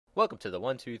Welcome to the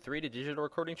 123 to Digital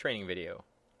Recording Training video.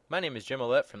 My name is Jim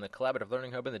Ouellette from the Collaborative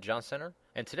Learning Hub in the Johnson Center,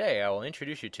 and today I will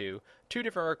introduce you to two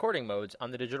different recording modes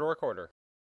on the digital recorder.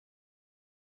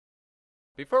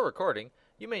 Before recording,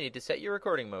 you may need to set your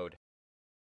recording mode.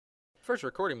 First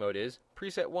recording mode is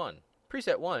Preset 1.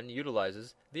 Preset 1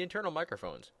 utilizes the internal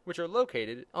microphones, which are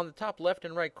located on the top left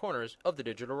and right corners of the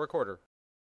digital recorder.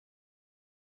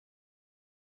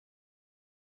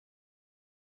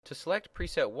 To select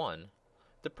Preset 1,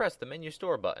 depress the Menu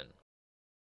Store button.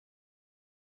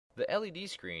 The LED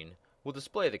screen will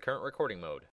display the current recording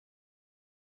mode.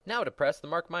 Now depress the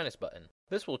Mark Minus button.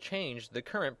 This will change the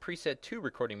current Preset 2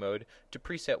 recording mode to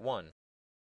Preset 1.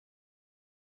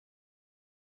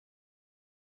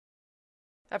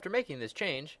 After making this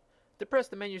change, depress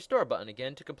the Menu Store button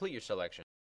again to complete your selection.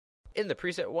 In the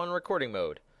Preset 1 recording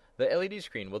mode, the LED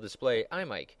screen will display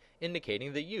iMic,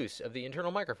 indicating the use of the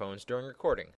internal microphones during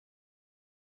recording.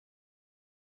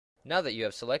 Now that you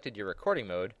have selected your recording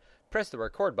mode, press the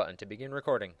Record button to begin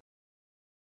recording.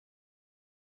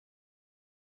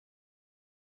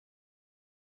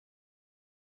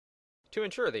 To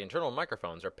ensure the internal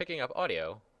microphones are picking up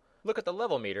audio, look at the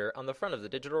level meter on the front of the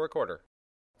digital recorder.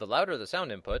 The louder the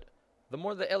sound input, the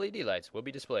more the LED lights will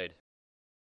be displayed.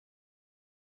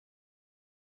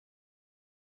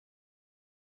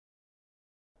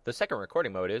 The second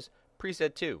recording mode is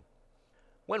Preset 2.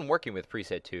 When working with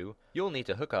Preset 2, you'll need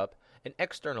to hook up an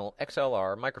external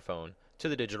XLR microphone to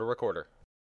the digital recorder.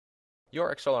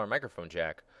 Your XLR microphone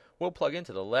jack will plug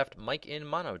into the left mic-in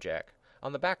mono jack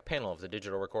on the back panel of the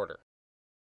digital recorder.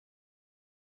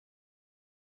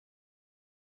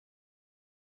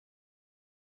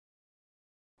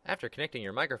 After connecting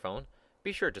your microphone,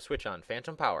 be sure to switch on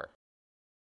Phantom Power.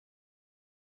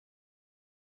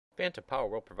 Phantom Power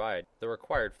will provide the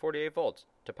required 48 volts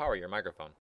to power your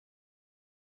microphone.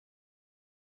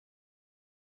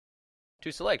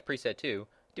 To select Preset 2,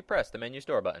 depress the Menu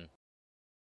Store button.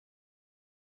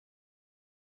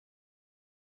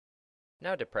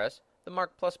 Now depress the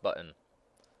Mark Plus button.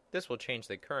 This will change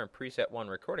the current Preset 1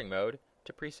 recording mode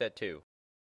to Preset 2.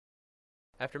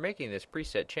 After making this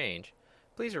preset change,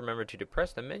 please remember to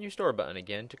depress the Menu Store button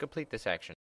again to complete this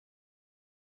action.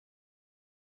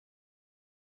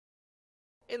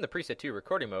 In the Preset 2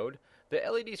 recording mode, the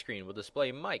LED screen will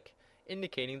display Mic,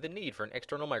 indicating the need for an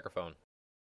external microphone.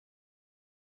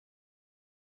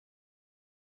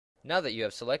 Now that you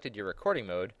have selected your recording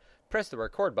mode, press the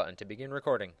Record button to begin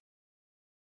recording.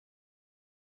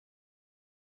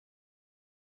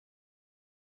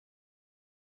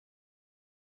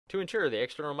 To ensure the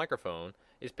external microphone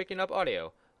is picking up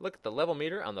audio, look at the level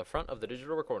meter on the front of the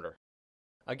digital recorder.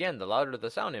 Again, the louder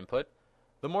the sound input,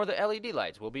 the more the LED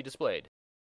lights will be displayed.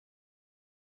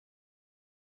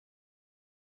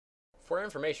 For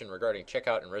information regarding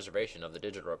checkout and reservation of the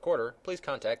digital recorder, please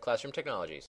contact Classroom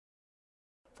Technologies.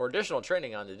 For additional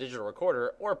training on the digital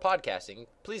recorder or podcasting,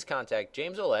 please contact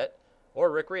James Ouellette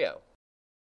or Rick Rio.